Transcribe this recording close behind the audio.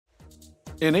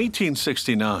In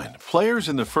 1869, players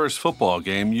in the first football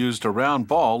game used a round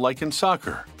ball like in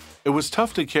soccer. It was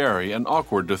tough to carry and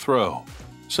awkward to throw,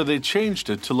 so they changed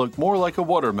it to look more like a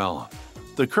watermelon.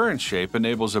 The current shape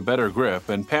enables a better grip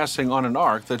and passing on an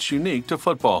arc that's unique to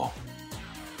football.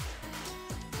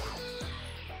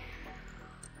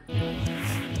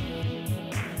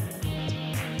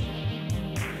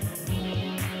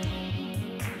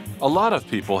 A lot of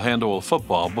people handle a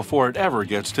football before it ever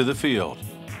gets to the field.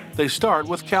 They start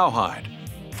with cowhide.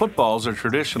 Footballs are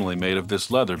traditionally made of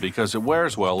this leather because it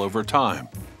wears well over time.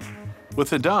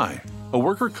 With a die, a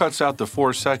worker cuts out the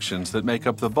 4 sections that make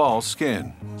up the ball's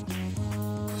skin.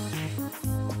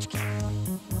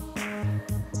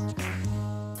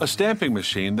 A stamping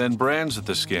machine then brands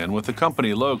the skin with the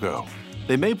company logo.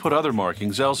 They may put other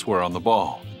markings elsewhere on the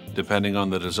ball, depending on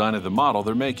the design of the model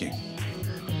they're making.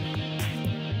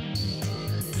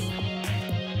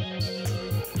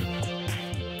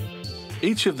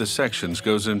 Each of the sections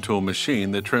goes into a machine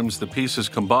that trims the piece's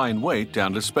combined weight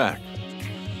down to spec.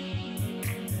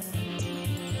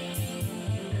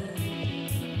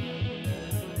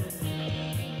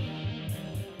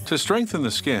 To strengthen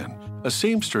the skin, a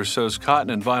seamstress sews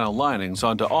cotton and vinyl linings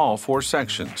onto all 4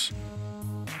 sections.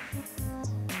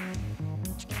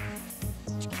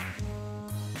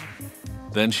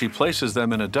 Then she places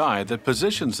them in a die that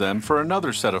positions them for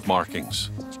another set of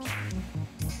markings.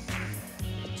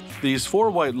 These 4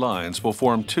 white lines will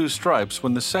form 2 stripes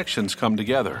when the sections come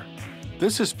together.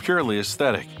 This is purely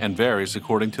aesthetic and varies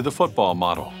according to the football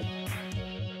model.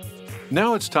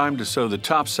 Now it's time to sew the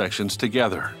top sections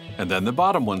together, and then the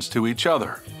bottom ones to each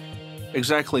other.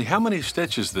 Exactly how many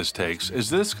stitches this takes is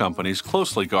this company's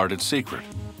closely guarded secret.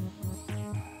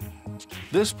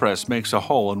 This press makes a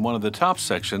hole in one of the top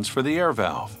sections for the air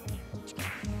valve.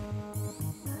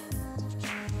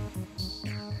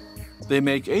 They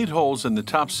make 8 holes in the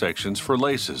top sections for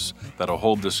laces that'll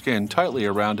hold the skin tightly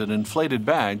around an inflated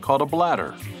bag called a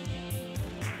bladder.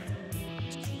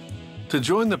 To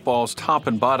join the ball's top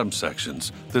and bottom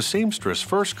sections, the seamstress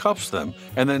first cups them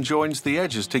and then joins the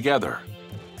edges together.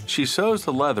 She sews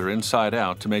the leather inside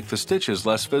out to make the stitches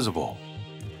less visible.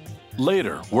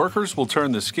 Later, workers will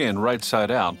turn the skin right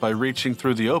side out by reaching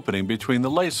through the opening between the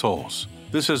lace holes.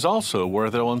 This is also where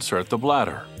they'll insert the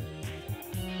bladder.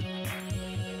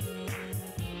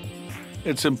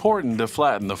 It's important to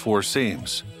flatten the 4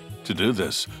 seams. To do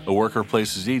this, a worker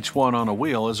places each one on a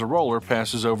wheel as a roller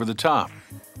passes over the top.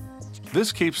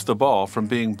 This keeps the ball from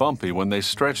being bumpy when they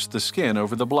stretch the skin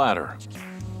over the bladder.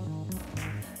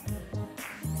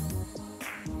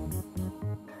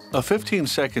 A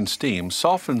 15-second steam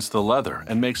softens the leather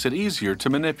and makes it easier to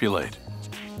manipulate.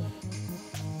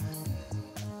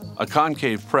 A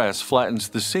concave press flattens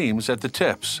the seams at the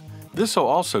tips. This will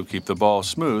also keep the ball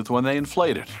smooth when they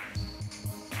inflate it.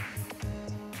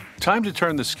 Time to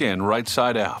turn the skin right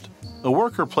side out. A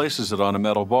worker places it on a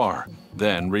metal bar.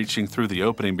 Then, reaching through the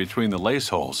opening between the lace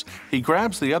holes, he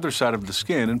grabs the other side of the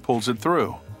skin and pulls it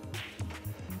through.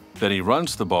 Then he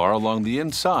runs the bar along the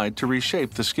inside to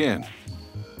reshape the skin.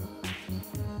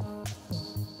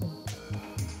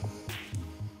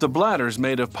 The bladder is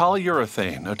made of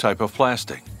polyurethane, a type of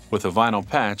plastic, with a vinyl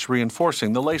patch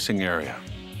reinforcing the lacing area.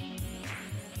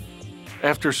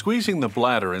 After squeezing the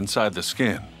bladder inside the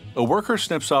skin, a worker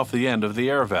snips off the end of the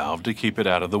air valve to keep it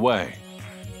out of the way.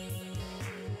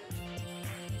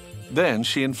 Then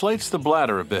she inflates the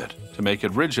bladder a bit to make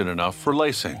it rigid enough for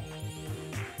lacing.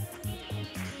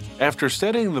 After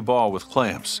steadying the ball with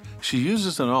clamps, she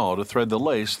uses an awl to thread the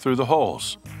lace through the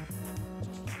holes.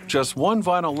 Just one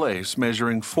vinyl lace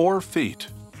measuring 4 feet.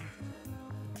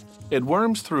 It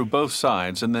worms through both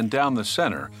sides and then down the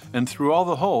center and through all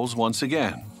the holes once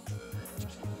again.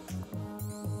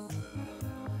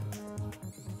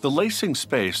 The lacing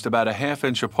spaced about a ½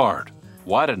 inch apart,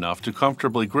 wide enough to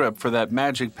comfortably grip for that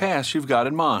magic pass you've got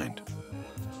in mind.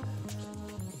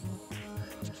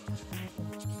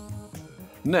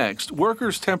 Next,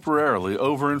 workers temporarily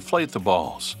overinflate the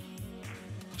balls.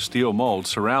 Steel molds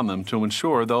surround them to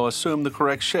ensure they'll assume the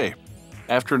correct shape.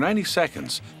 After 90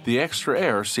 seconds, the extra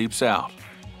air seeps out.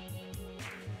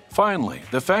 Finally,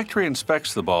 the factory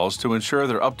inspects the balls to ensure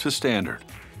they're up to standard.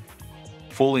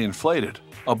 Fully inflated,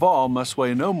 a ball must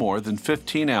weigh no more than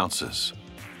 15 ounces.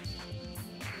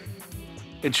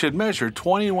 It should measure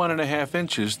 21½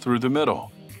 inches through the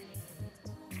middle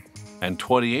and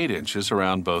 28 inches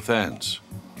around both ends.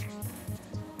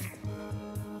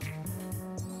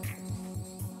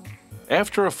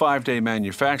 After a 5-day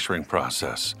manufacturing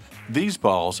process, these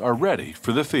balls are ready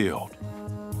for the field.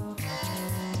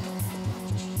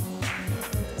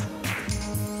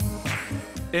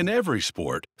 In every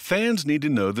sport, fans need to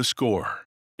know the score.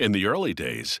 In the early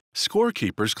days,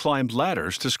 scorekeepers climbed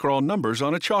ladders to scrawl numbers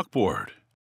on a chalkboard.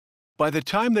 By the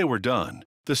time they were done,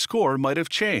 the score might have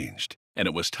changed, and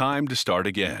it was time to start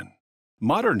again.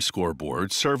 Modern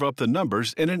scoreboards serve up the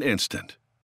numbers in an instant.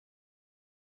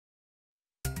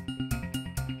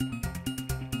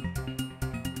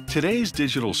 Today's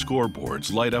digital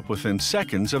scoreboards light up within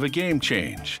seconds of a game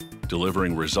change,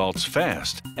 delivering results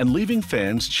fast and leaving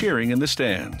fans cheering in the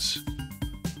stands.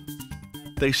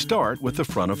 They start with the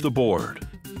front of the board.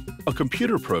 A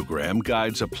computer program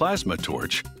guides a plasma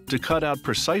torch to cut out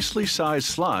precisely sized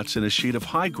slots in a sheet of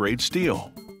high-grade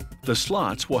steel. The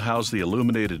slots will house the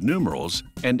illuminated numerals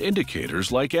and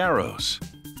indicators like arrows.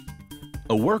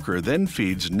 A worker then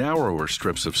feeds narrower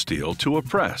strips of steel to a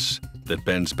press that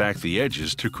bends back the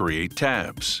edges to create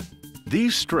tabs.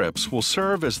 These strips will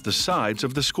serve as the sides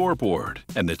of the scoreboard,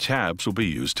 and the tabs will be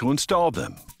used to install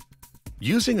them.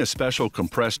 Using a special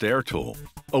compressed air tool,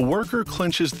 a worker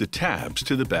clinches the tabs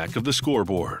to the back of the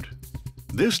scoreboard.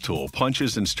 This tool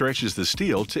punches and stretches the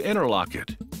steel to interlock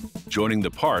it, joining the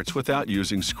parts without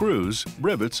using screws,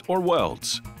 rivets, or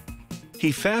welds.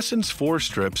 He fastens 4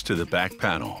 strips to the back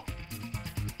panel.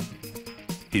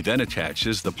 He then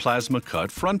attaches the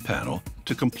plasma-cut front panel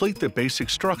to complete the basic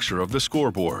structure of the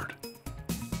scoreboard.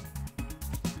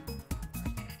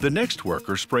 The next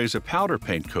worker sprays a powder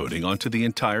paint coating onto the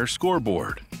entire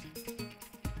scoreboard.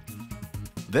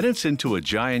 Then it's into a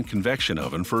giant convection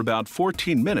oven for about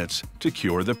 14 minutes to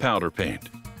cure the powder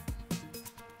paint.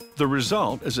 The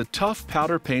result is a tough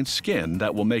powder paint skin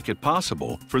that will make it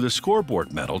possible for the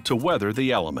scoreboard metal to weather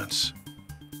the elements.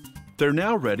 They're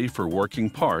now ready for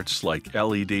working parts like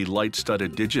LED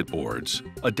light-studded digit boards,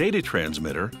 a data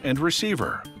transmitter, and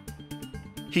receiver.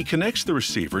 He connects the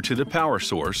receiver to the power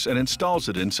source and installs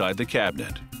it inside the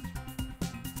cabinet.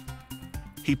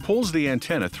 He pulls the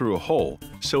antenna through a hole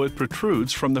so it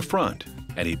protrudes from the front,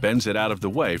 and he bends it out of the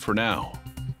way for now.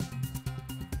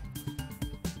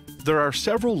 There are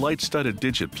several light-studded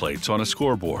digit plates on a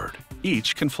scoreboard.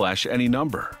 Each can flash any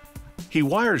number. He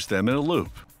wires them in a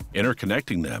loop,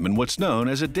 interconnecting them in what's known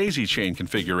as a daisy chain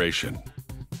configuration.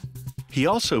 He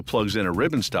also plugs in a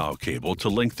ribbon-style cable to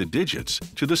link the digits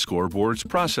to the scoreboard's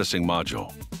processing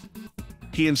module.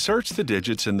 He inserts the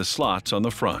digits in the slots on the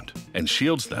front and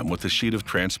shields them with a sheet of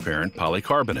transparent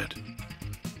polycarbonate.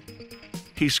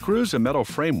 He screws a metal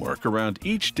framework around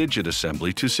each digit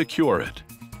assembly to secure it.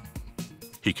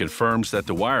 He confirms that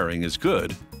the wiring is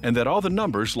good and that all the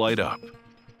numbers light up.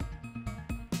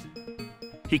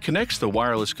 He connects the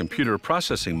wireless computer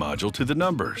processing module to the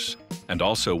numbers and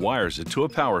also wires it to a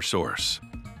power source.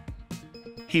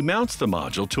 He mounts the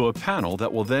module to a panel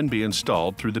that will then be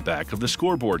installed through the back of the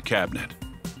scoreboard cabinet.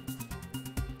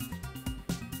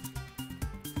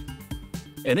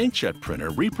 An inkjet printer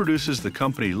reproduces the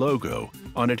company logo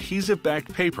on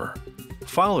adhesive-backed paper,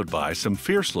 followed by some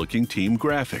fierce-looking team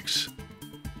graphics.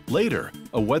 Later,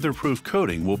 a weatherproof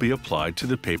coating will be applied to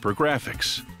the paper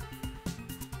graphics.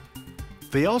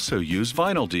 They also use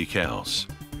vinyl decals.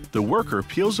 The worker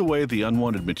peels away the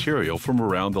unwanted material from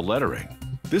around the lettering.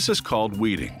 This is called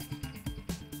weeding.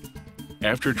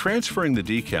 After transferring the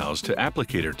decals to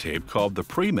applicator tape called the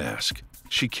pre-mask,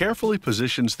 she carefully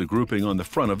positions the grouping on the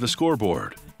front of the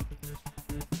scoreboard.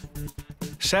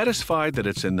 Satisfied that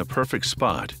it's in the perfect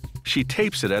spot, she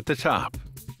tapes it at the top.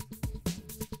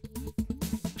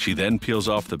 She then peels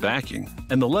off the backing,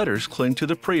 and the letters cling to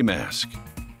the pre-mask.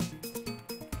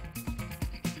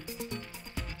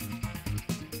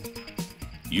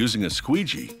 Using a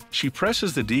squeegee, she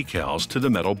presses the decals to the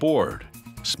metal board,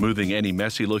 smoothing any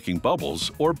messy-looking bubbles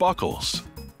or buckles.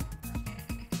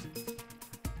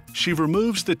 She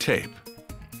removes the tape,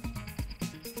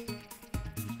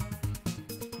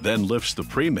 then lifts the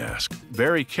pre-mask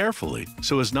very carefully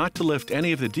so as not to lift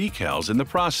any of the decals in the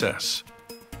process.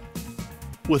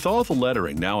 With all the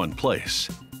lettering now in place,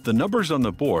 the numbers on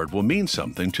the board will mean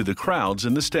something to the crowds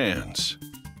in the stands.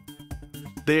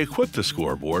 They equip the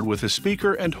scoreboard with a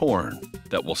speaker and horn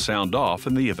that will sound off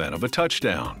in the event of a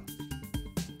touchdown.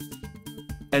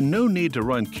 And no need to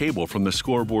run cable from the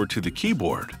scoreboard to the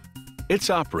keyboard. It's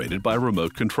operated by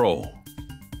remote control.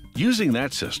 Using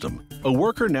that system, a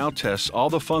worker now tests all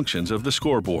the functions of the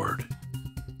scoreboard.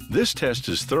 This test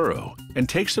is thorough and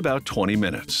takes about 20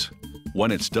 minutes.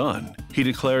 When it's done, he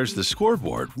declares the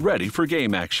scoreboard ready for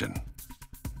game action.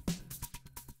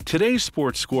 Today's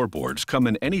sports scoreboards come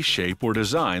in any shape or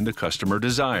design the customer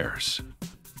desires.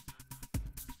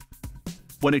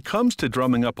 When it comes to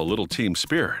drumming up a little team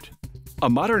spirit, a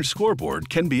modern scoreboard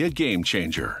can be a game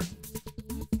changer.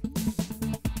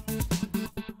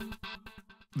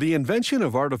 The invention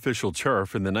of artificial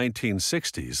turf in the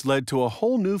 1960s led to a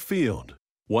whole new field,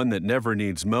 one that never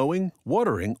needs mowing,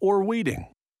 watering, or weeding.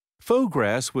 Faux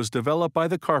grass was developed by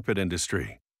the carpet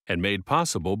industry and made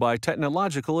possible by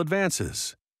technological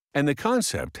advances, and the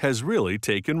concept has really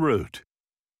taken root.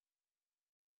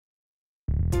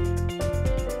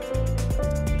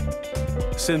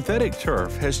 Synthetic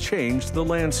turf has changed the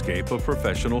landscape of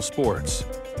professional sports.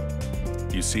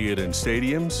 You see it in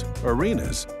stadiums,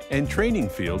 arenas, and training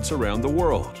fields around the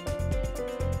world.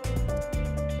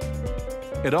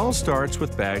 It all starts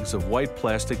with bags of white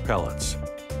plastic pellets.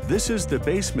 This is the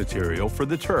base material for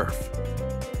the turf.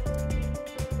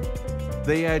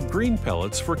 They add green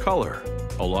pellets for color,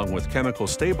 along with chemical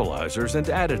stabilizers and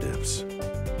additives.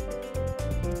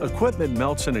 Equipment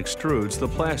melts and extrudes the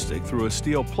plastic through a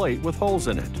steel plate with holes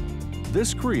in it.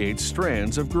 This creates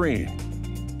strands of green.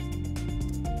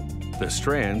 The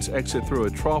strands exit through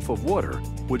a trough of water,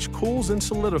 which cools and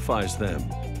solidifies them.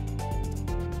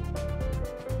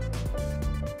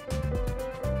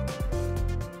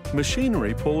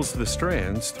 Machinery pulls the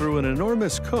strands through an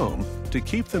enormous comb to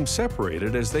keep them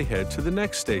separated as they head to the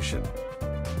next station.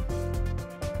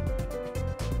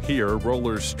 Here,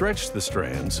 rollers stretch the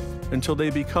strands until they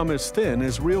become as thin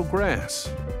as real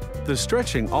grass. The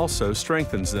stretching also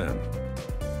strengthens them.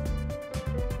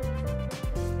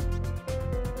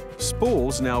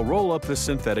 Spools now roll up the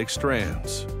synthetic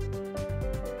strands.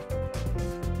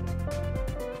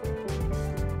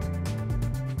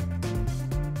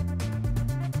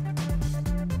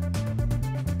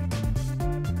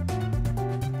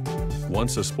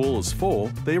 Once a spool is full,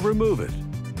 they remove it.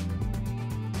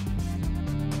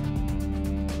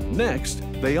 Next,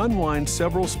 they unwind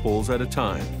several spools at a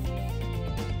time.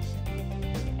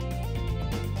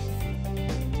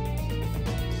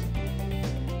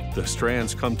 The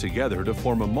strands come together to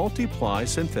form a multi-ply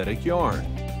synthetic yarn.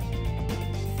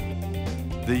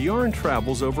 The yarn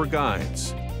travels over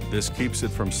guides. This keeps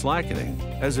it from slackening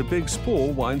as a big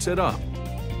spool winds it up.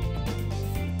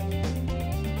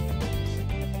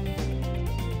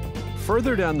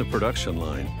 Further down the production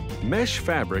line, mesh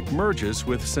fabric merges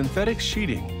with synthetic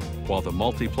sheeting, while the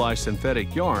multiply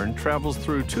synthetic yarn travels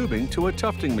through tubing to a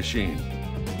tufting machine.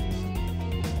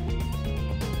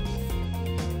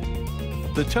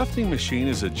 The tufting machine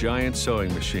is a giant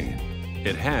sewing machine.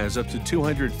 It has up to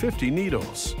 250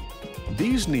 needles.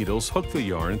 These needles hook the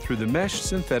yarn through the mesh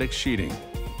synthetic sheeting.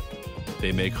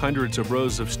 They make hundreds of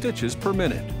rows of stitches per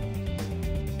minute.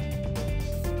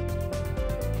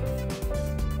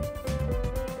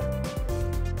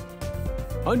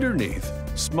 Underneath,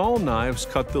 small knives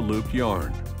cut the looped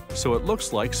yarn, so it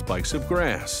looks like spikes of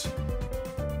grass.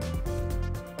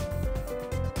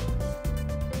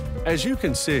 As you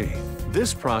can see,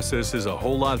 this process is a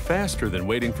whole lot faster than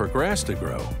waiting for grass to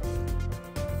grow.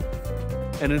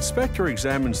 An inspector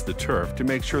examines the turf to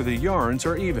make sure the yarns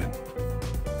are even.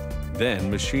 Then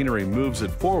machinery moves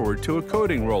it forward to a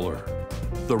coating roller.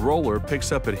 The roller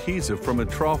picks up adhesive from a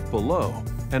trough below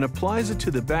and applies it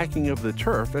to the backing of the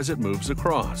turf as it moves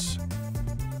across.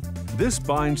 This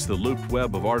binds the looped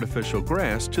web of artificial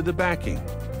grass to the backing.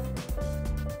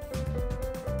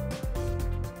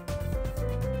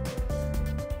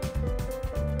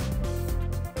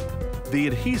 The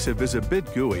adhesive is a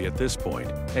bit gooey at this point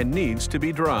and needs to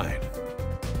be dried.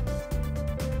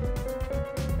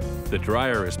 The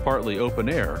dryer is partly open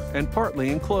air and partly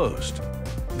enclosed.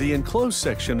 The enclosed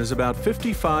section is about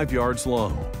 55 yards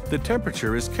long. The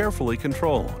temperature is carefully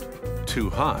controlled. Too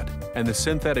hot, and the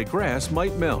synthetic grass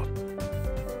might melt.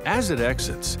 As it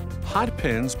exits, hot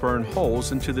pins burn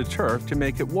holes into the turf to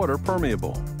make it water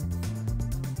permeable.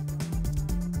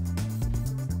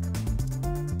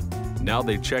 Now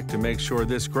they check to make sure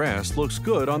this grass looks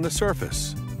good on the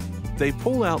surface. They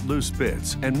pull out loose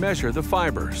bits and measure the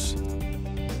fibers.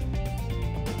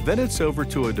 Then it's over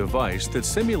to a device that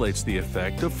simulates the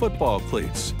effect of football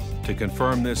cleats to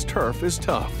confirm this turf is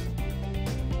tough.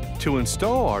 To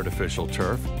install artificial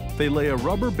turf, they lay a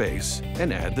rubber base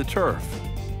and add the turf.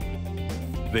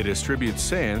 They distribute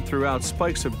sand throughout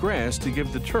spikes of grass to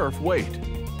give the turf weight.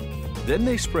 Then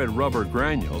they spread rubber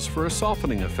granules for a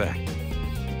softening effect.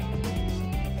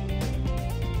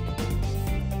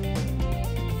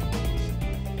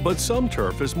 But some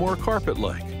turf is more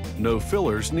carpet-like, no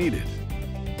fillers needed.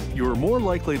 You're more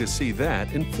likely to see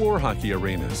that in floor hockey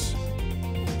arenas.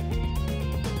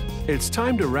 It's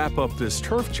time to wrap up this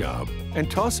turf job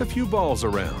and toss a few balls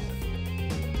around.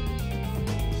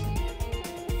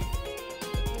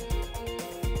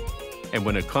 And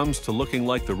when it comes to looking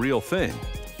like the real thing,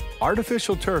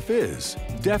 artificial turf is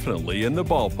definitely in the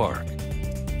ballpark.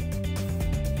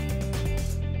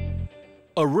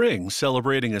 A ring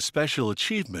celebrating a special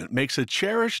achievement makes a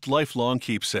cherished lifelong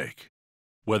keepsake.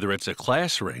 whether it's a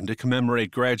class ring to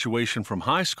commemorate graduation from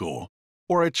high school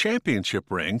or a championship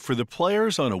ring for the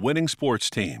players on a winning sports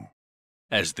team.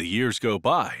 As the years go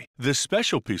by, this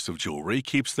special piece of jewelry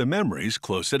keeps the memories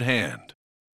close at hand.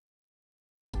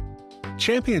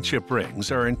 Championship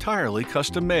rings are entirely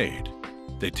custom-made.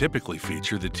 They typically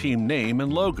feature the team name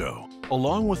and logo,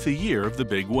 along with the year of the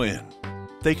big win.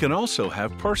 They can also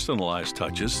have personalized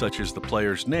touches such as the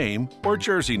player's name or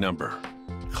jersey number.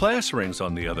 Class rings,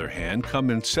 on the other hand, come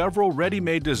in several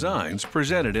ready-made designs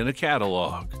presented in a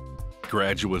catalog.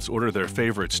 Graduates order their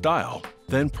favorite style,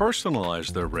 then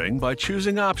personalize their ring by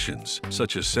choosing options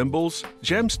such as symbols,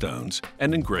 gemstones,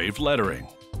 and engraved lettering.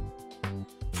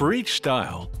 For each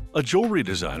style, a jewelry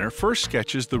designer first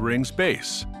sketches the ring's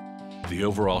base, the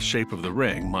overall shape of the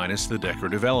ring minus the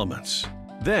decorative elements.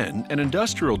 Then, an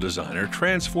industrial designer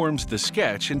transforms the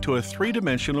sketch into a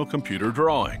three-dimensional computer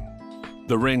drawing.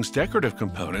 The ring's decorative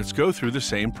components go through the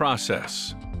same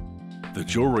process. The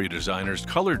jewelry designer's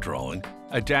color drawing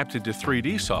adapted to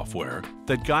 3D software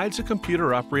that guides a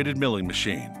computer-operated milling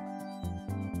machine.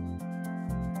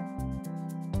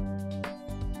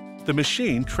 The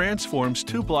machine transforms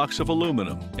 2 blocks of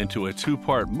aluminum into a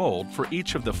 2-part mold for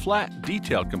each of the flat,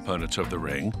 detailed components of the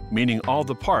ring, meaning all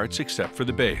the parts except for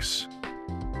the base.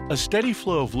 A steady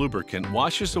flow of lubricant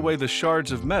washes away the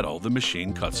shards of metal the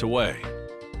machine cuts away.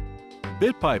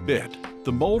 Bit by bit,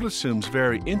 the mold assumes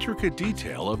very intricate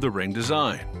detail of the ring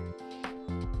design.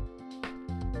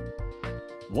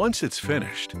 Once it's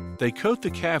finished, they coat the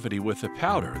cavity with a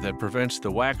powder that prevents the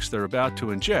wax they're about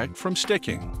to inject from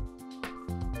sticking.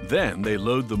 Then they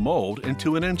load the mold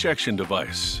into an injection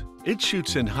device. It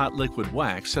shoots in hot liquid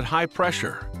wax at high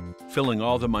pressure, filling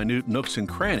all the minute nooks and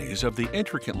crannies of the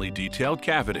intricately detailed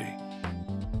cavity.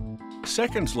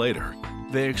 Seconds later,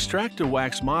 they extract a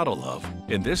wax model of,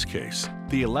 in this case,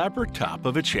 the elaborate top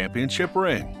of a championship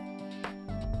ring.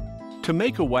 To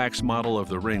make a wax model of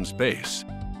the ring's base,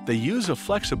 they use a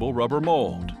flexible rubber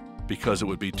mold, because it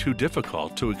would be too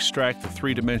difficult to extract the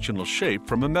three-dimensional shape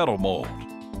from a metal mold.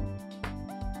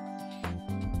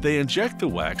 They inject the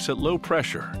wax at low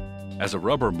pressure, as a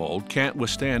rubber mold can't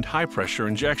withstand high-pressure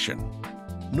injection,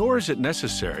 nor is it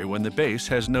necessary when the base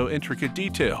has no intricate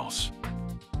details.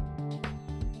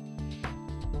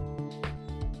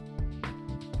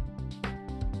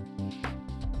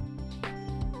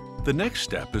 The next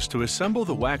step is to assemble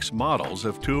the wax models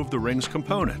of 2 of the ring's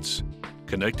components,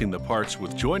 connecting the parts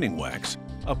with joining wax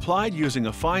applied using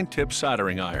a fine-tip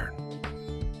soldering iron.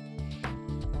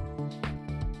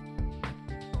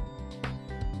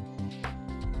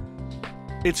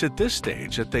 It's at this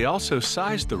stage that they also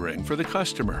size the ring for the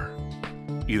customer,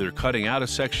 either cutting out a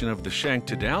section of the shank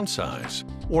to downsize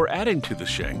or adding to the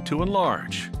shank to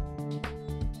enlarge.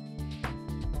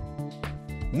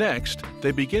 Next,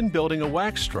 they begin building a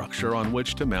wax structure on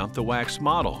which to mount the wax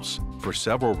models. For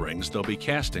several rings they'll be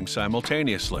casting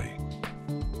simultaneously.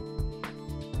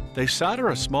 They solder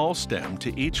a small stem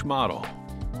to each model.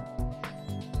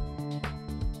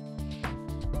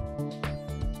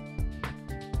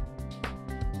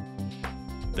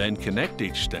 Then connect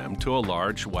each stem to a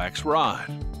large wax rod.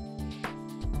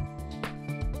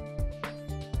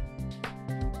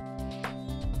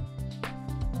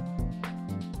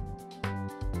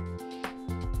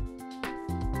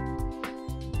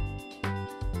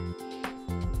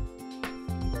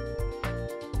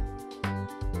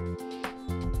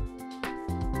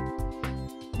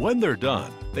 When they're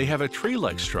done, they have a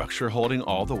tree-like structure holding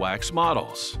all the wax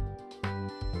models.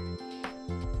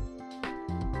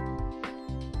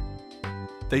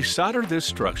 They solder this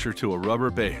structure to a rubber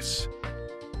base,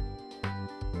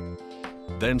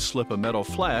 then slip a metal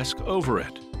flask over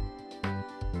it.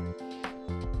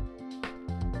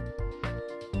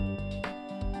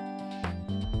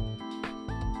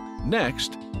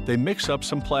 Next, they mix up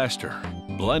some plaster,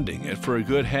 blending it for a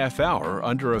good half hour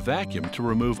under a vacuum to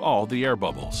remove all the air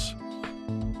bubbles.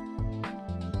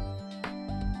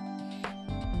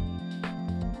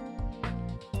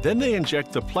 Then they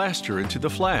inject the plaster into the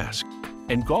flask,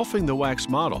 engulfing the wax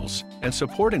models and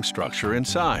supporting structure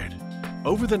inside.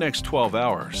 Over the next 12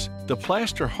 hours, the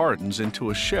plaster hardens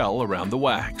into a shell around the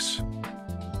wax.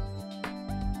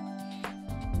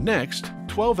 Next,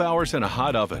 12 hours in a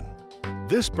hot oven.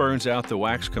 This burns out the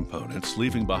wax components,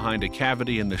 leaving behind a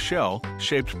cavity in the shell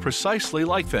shaped precisely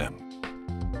like them.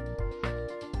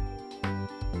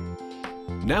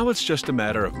 Now it's just a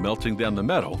matter of melting down the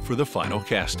metal for the final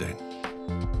casting.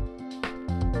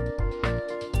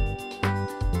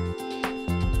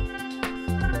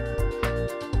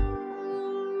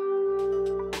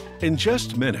 In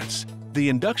just minutes, the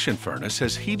induction furnace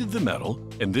has heated the metal,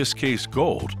 in this case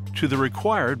gold, to the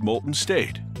required molten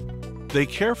state. They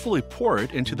carefully pour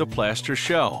it into the plaster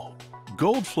shell.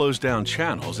 Gold flows down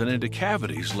channels and into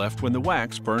cavities left when the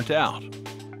wax burnt out.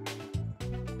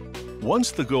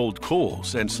 Once the gold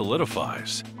cools and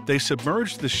solidifies, they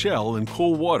submerge the shell in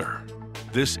cool water.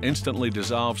 This instantly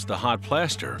dissolves the hot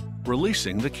plaster,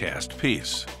 releasing the cast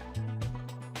piece.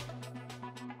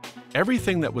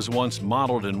 Everything that was once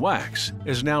modeled in wax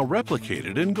is now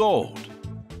replicated in gold.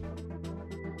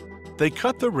 They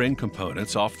cut the ring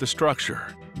components off the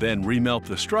structure, then remelt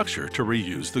the structure to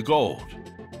reuse the gold.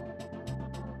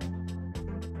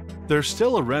 There's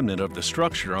still a remnant of the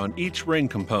structure on each ring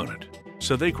component,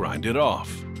 so they grind it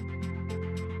off.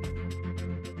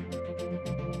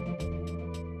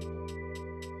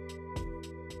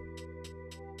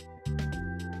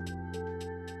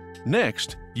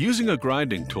 Next, using a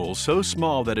grinding tool so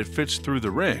small that it fits through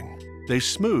the ring, they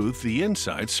smooth the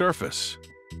inside surface.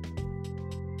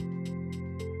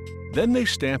 Then they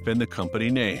stamp in the company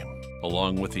name,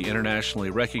 along with the internationally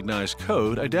recognized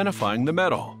code identifying the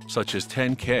metal, such as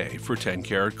 10K for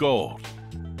 10-karat gold.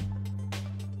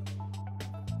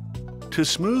 To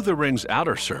smooth the ring's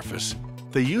outer surface,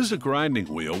 they use a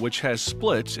grinding wheel which has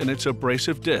splits in its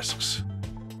abrasive discs.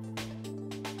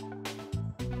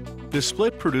 The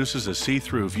split produces a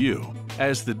see-through view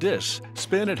as the discs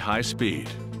spin at high speed.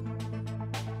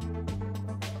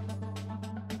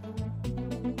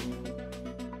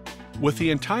 With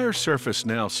the entire surface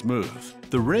now smooth,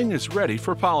 the ring is ready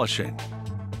for polishing.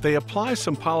 They apply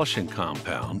some polishing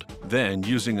compound, then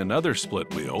using another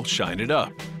split wheel, shine it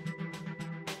up.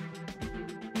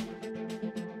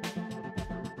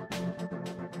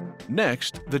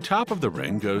 Next, the top of the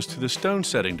ring goes to the stone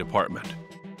setting department,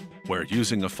 where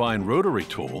using a fine rotary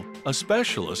tool, a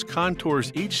specialist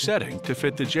contours each setting to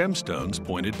fit the gemstone's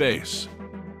pointed base.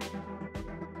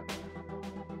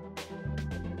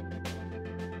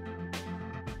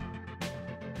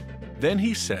 Then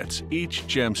he sets each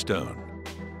gemstone,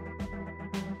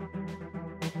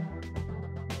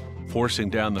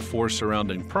 forcing down the 4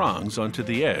 surrounding prongs onto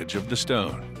the edge of the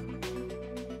stone.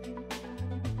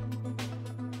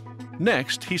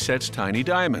 Next, he sets tiny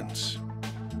diamonds.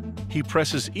 He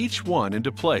presses each one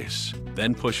into place,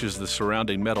 then pushes the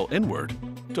surrounding metal inward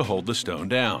to hold the stone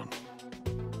down.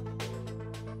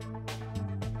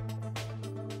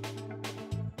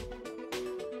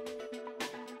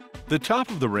 The top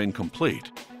of the ring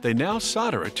complete, they now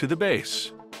solder it to the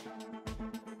base.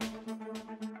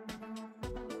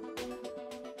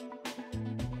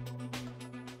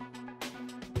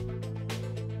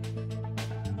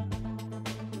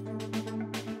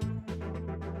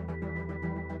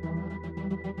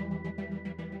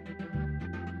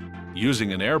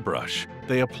 Using an airbrush,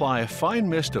 they apply a fine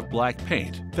mist of black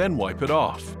paint, then wipe it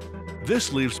off.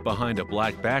 This leaves behind a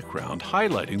black background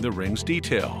highlighting the ring's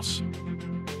details.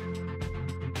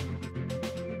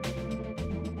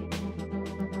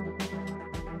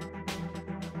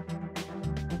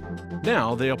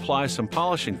 Now they apply some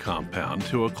polishing compound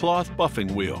to a cloth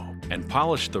buffing wheel and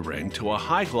polish the ring to a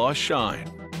high-gloss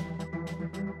shine.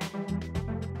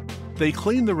 They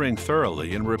clean the ring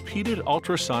thoroughly in repeated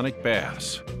ultrasonic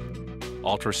baths.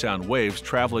 Ultrasound waves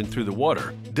traveling through the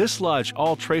water dislodge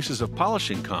all traces of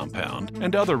polishing compound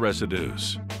and other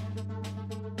residues.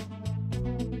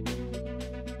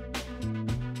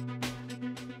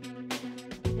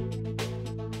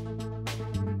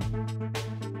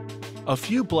 A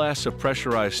few blasts of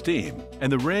pressurized steam,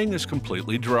 and the ring is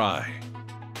completely dry.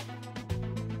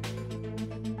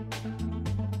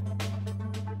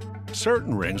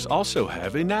 Certain rings also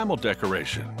have enamel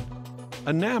decoration.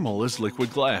 Enamel is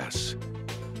liquid glass.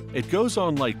 It goes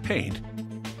on like paint,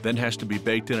 then has to be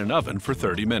baked in an oven for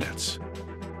 30 minutes.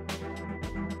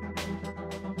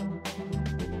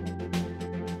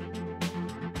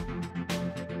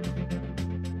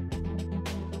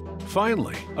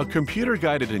 Finally, a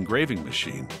computer-guided engraving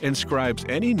machine inscribes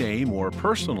any name or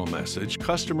personal message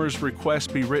customers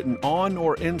request be written on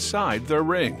or inside their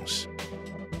rings.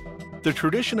 The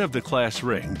tradition of the class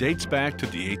ring dates back to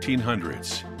the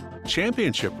 1800s.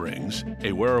 Championship rings,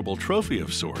 a wearable trophy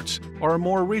of sorts, are a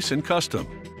more recent custom.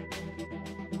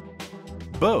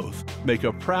 Both make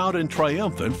a proud and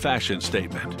triumphant fashion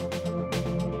statement.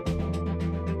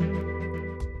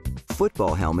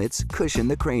 Football helmets cushion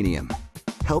the cranium,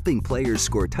 helping players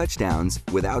score touchdowns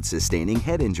without sustaining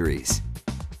head injuries.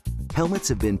 Helmets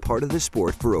have been part of the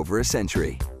sport for over a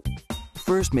century.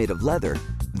 First made of leather,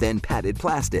 then padded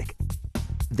plastic.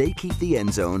 They keep the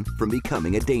end zone from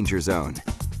becoming a danger zone.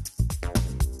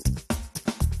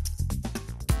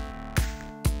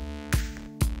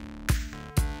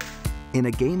 In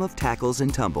a game of tackles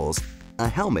and tumbles, a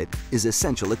helmet is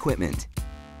essential equipment.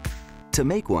 To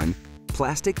make one,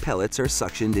 plastic pellets are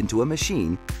suctioned into a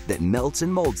machine that melts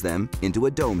and molds them into a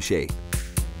dome shape.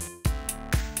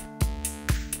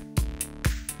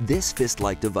 This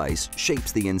fist-like device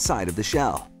shapes the inside of the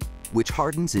shell, which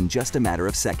hardens in just a matter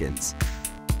of seconds.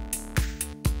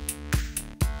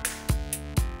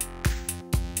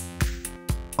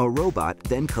 A robot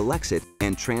then collects it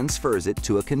and transfers it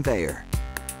to a conveyor.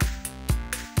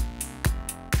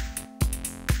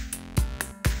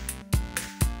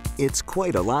 It's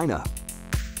quite a lineup.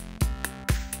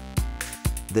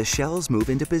 The shells move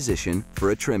into position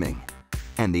for a trimming,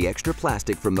 and the extra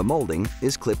plastic from the molding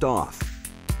is clipped off.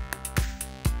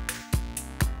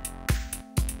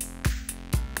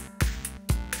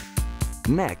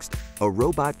 Next, a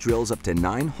robot drills up to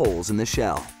 9 holes in the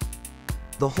shell.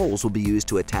 The holes will be used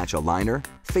to attach a liner,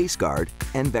 face guard,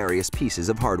 and various pieces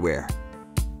of hardware.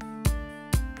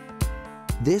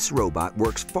 This robot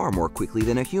works far more quickly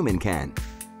than a human can,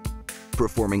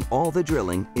 performing all the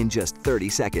drilling in just 30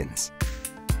 seconds.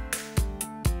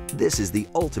 This is the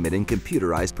ultimate in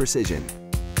computerized precision.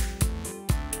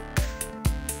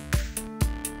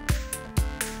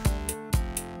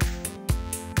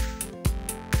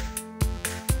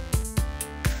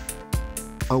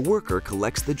 A worker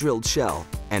collects the drilled shell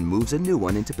and moves a new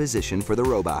one into position for the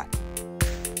robot.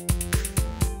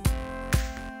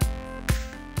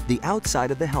 The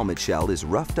outside of the helmet shell is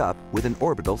roughed up with an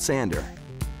orbital sander.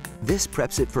 This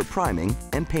preps it for priming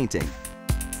and painting.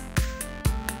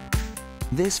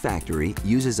 This factory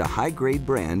uses a high-grade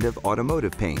brand of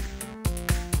automotive paint.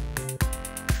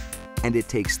 And it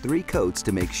takes 3 coats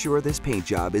to make sure this paint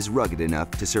job is rugged enough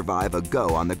to survive a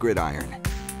go on the gridiron.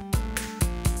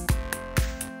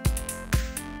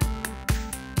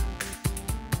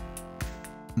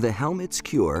 The helmets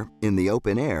cure in the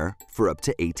open air for up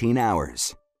to 18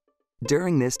 hours.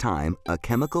 During this time, a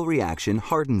chemical reaction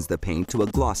hardens the paint to a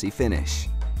glossy finish.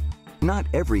 Not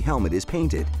every helmet is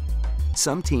painted.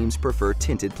 Some teams prefer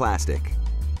tinted plastic.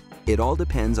 It all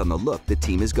depends on the look the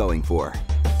team is going for.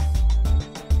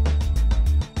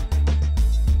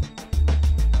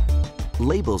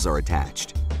 Labels are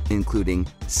attached, including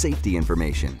safety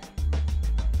information,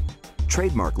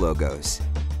 trademark logos,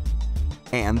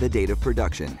 and the date of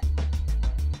production.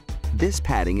 This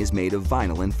padding is made of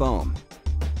vinyl and foam.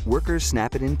 Workers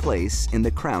snap it in place in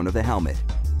the crown of the helmet.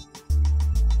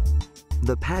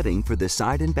 The padding for the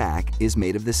side and back is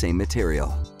made of the same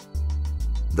material.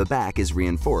 The back is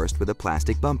reinforced with a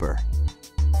plastic bumper.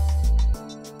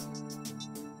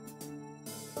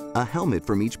 A helmet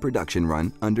from each production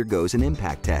run undergoes an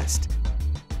impact test.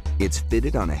 It's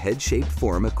fitted on a head-shaped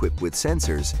form equipped with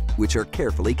sensors, which are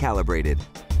carefully calibrated.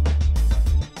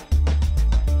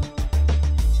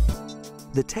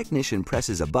 The technician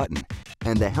presses a button,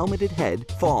 and the helmeted head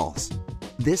falls.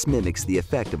 This mimics the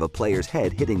effect of a player's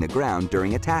head hitting the ground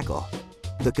during a tackle.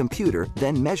 The computer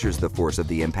then measures the force of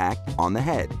the impact on the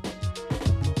head.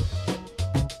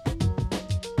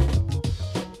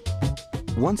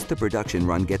 Once the production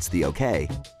run gets the okay,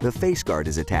 the face guard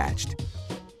is attached.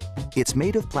 It's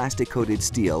made of plastic-coated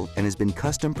steel and has been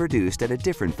custom produced at a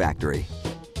different factory.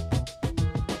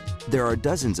 There are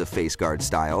dozens of face guard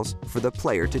styles for the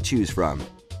player to choose from.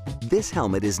 This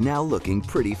helmet is now looking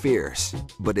pretty fierce,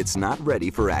 but it's not ready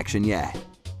for action yet.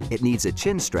 It needs a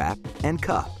chin strap and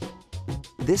cup.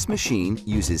 This machine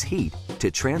uses heat to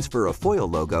transfer a foil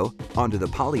logo onto the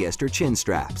polyester chin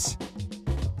straps.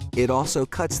 It also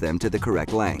cuts them to the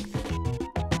correct length.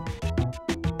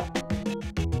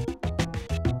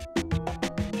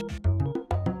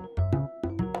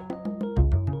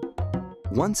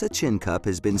 Once a chin cup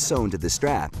has been sewn to the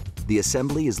strap, the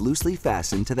assembly is loosely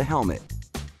fastened to the helmet.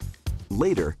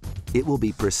 Later, it will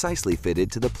be precisely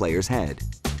fitted to the player's head.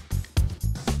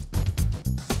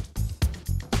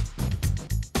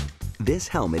 This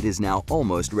helmet is now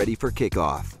almost ready for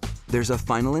kickoff. There's a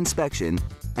final inspection,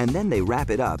 and then they wrap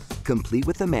it up, complete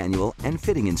with the manual and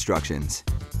fitting instructions.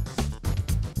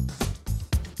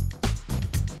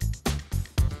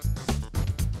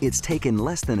 It's taken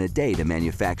less than a day to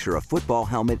manufacture a football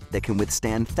helmet that can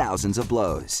withstand thousands of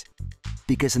blows.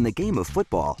 Because in the game of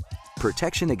football,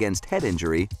 protection against head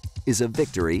injury is a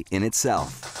victory in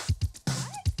itself.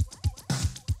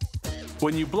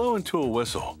 When you blow into a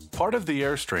whistle, part of the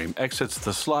airstream exits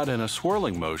the slot in a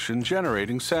swirling motion,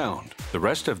 generating sound. The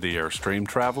rest of the airstream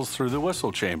travels through the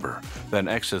whistle chamber, then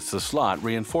exits the slot,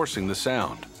 reinforcing the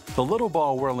sound. The little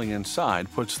ball whirling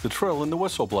inside puts the trill in the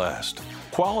whistle blast.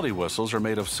 Quality whistles are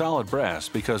made of solid brass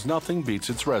because nothing beats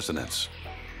its resonance.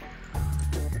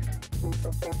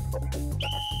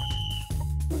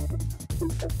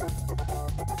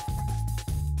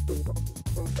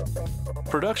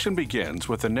 Production begins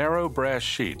with a narrow brass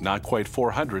sheet not quite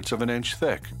 4/100ths of an inch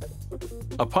thick.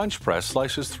 A punch press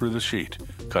slices through the sheet,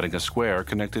 cutting a square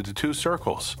connected to 2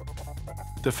 circles.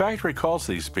 The factory calls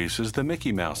these pieces the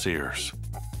Mickey Mouse ears.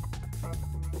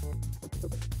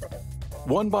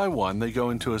 One by one, they go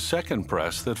into a second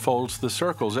press that folds the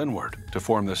circles inward to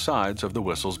form the sides of the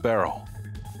whistle's barrel,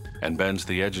 and bends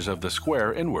the edges of the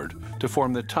square inward to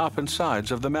form the top and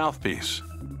sides of the mouthpiece.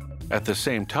 At the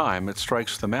same time, it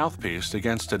strikes the mouthpiece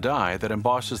against a die that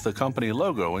embosses the company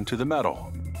logo into the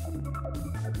metal.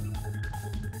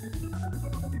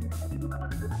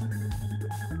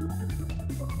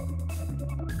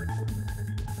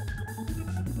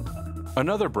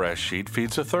 Another brass sheet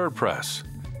feeds a third press.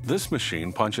 This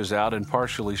machine punches out and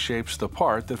partially shapes the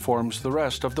part that forms the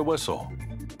rest of the whistle.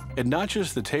 It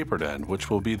notches the tapered end, which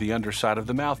will be the underside of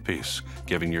the mouthpiece,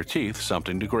 giving your teeth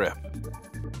something to grip.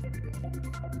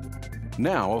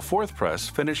 Now, a fourth press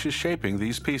finishes shaping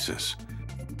these pieces.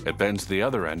 It bends the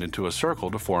other end into a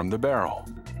circle to form the barrel.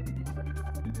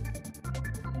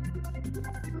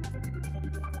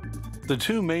 The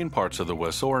 2 main parts of the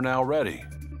whistle are now ready.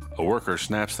 A worker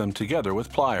snaps them together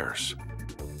with pliers.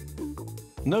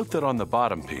 Note that on the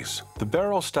bottom piece, the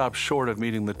barrel stops short of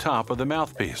meeting the top of the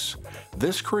mouthpiece.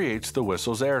 This creates the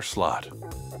whistle's air slot.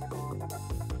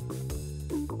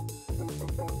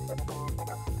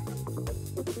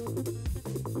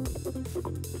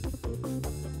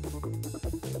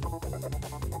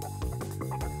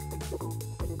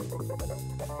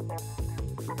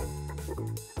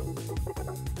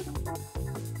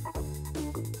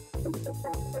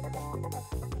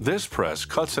 This press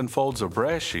cuts and folds a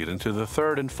brass sheet into the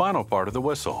third and final part of the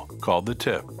whistle, called the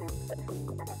tip.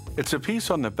 It's a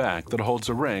piece on the back that holds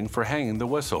a ring for hanging the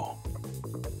whistle.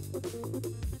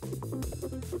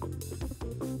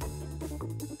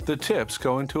 The tips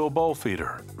go into a bowl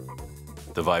feeder.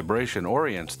 The vibration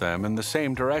orients them in the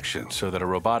same direction so that a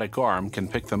robotic arm can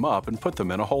pick them up and put them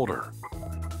in a holder.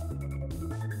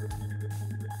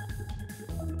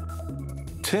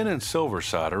 Tin and silver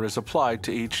solder is applied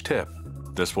to each tip.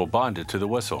 This will bond it to the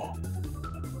whistle.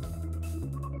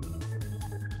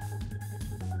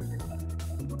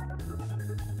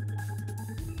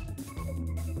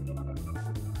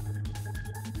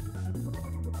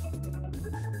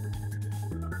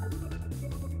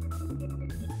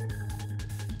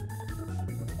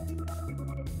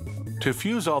 To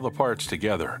fuse all the parts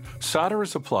together, solder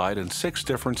is applied in 6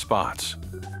 different spots.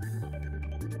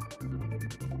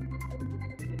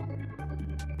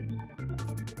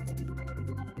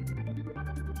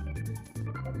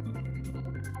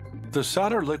 The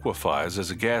solder liquefies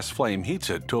as a gas flame heats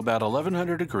it to about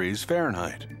 1100 degrees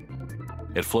Fahrenheit.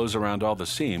 It flows around all the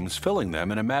seams, filling them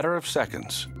in a matter of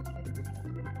seconds.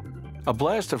 A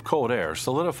blast of cold air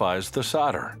solidifies the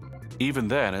solder. Even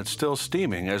then, it's still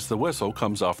steaming as the whistle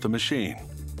comes off the machine.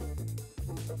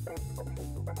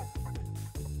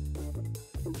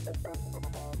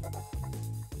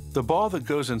 The ball that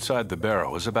goes inside the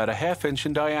barrel is about a ½ inch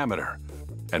in diameter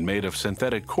and made of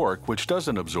synthetic cork which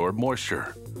doesn't absorb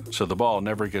moisture, so the ball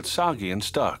never gets soggy and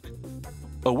stuck.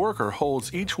 A worker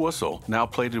holds each whistle, now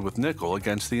plated with nickel,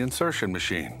 against the insertion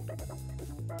machine.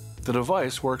 The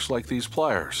device works like these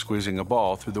pliers, squeezing a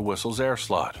ball through the whistle's air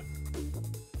slot.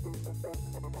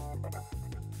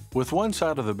 With one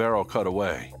side of the barrel cut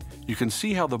away, you can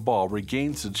see how the ball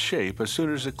regains its shape as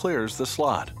soon as it clears the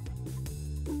slot.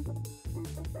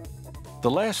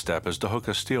 The last step is to hook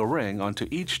a steel ring onto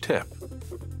each tip.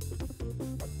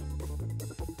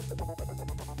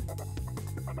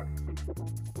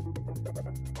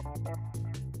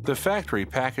 The factory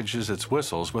packages its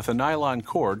whistles with a nylon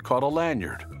cord called a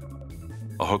lanyard.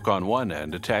 A hook on one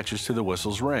end attaches to the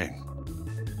whistle's ring.